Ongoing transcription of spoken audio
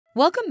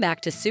Welcome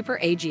back to Super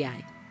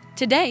AGI.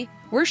 Today,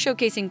 we're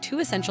showcasing two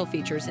essential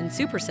features in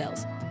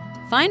SuperSales: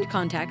 Find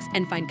Contacts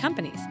and Find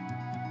Companies.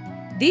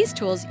 These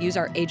tools use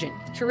our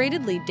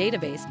agent-curated lead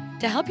database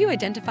to help you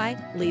identify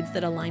leads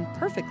that align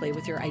perfectly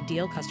with your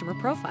ideal customer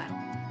profile.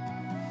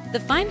 The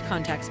Find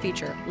Contacts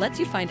feature lets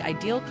you find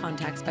ideal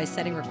contacts by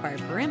setting required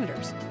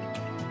parameters.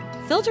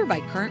 Filter by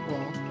current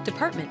role,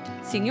 department,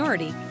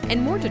 seniority,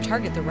 and more to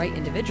target the right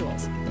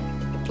individuals.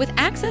 With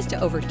access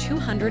to over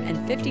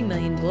 250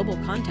 million global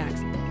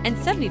contacts and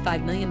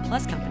 75 million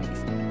plus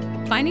companies,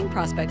 finding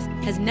prospects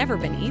has never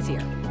been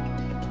easier.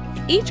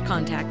 Each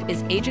contact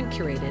is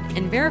agent-curated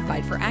and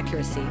verified for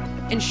accuracy,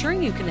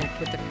 ensuring you connect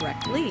with the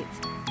correct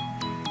leads.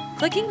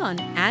 Clicking on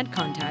Add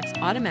Contacts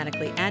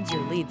automatically adds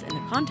your leads in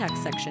the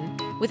Contacts section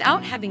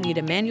without having you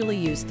to manually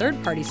use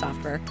third-party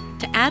software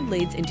to add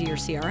leads into your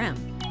CRM.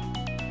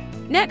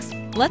 Next,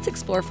 let's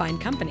explore Find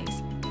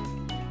Companies.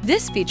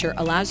 This feature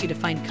allows you to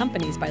find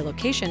companies by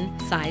location,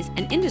 size,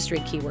 and industry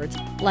keywords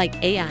like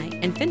AI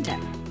and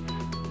fintech.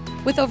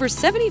 With over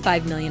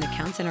 75 million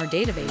accounts in our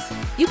database,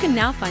 you can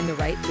now find the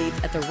right leads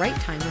at the right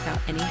time without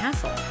any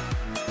hassle.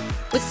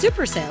 With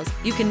SuperSales,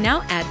 you can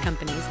now add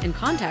companies and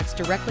contacts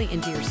directly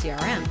into your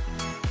CRM,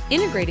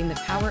 integrating the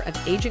power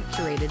of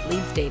agent-curated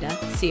leads data,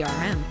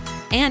 CRM,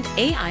 and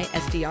AI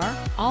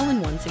SDR all in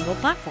one single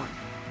platform.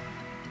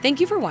 Thank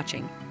you for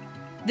watching.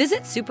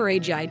 Visit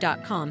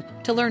superagi.com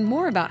to learn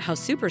more about how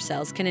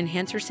SuperSales can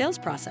enhance your sales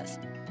process.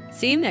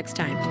 See you next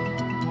time.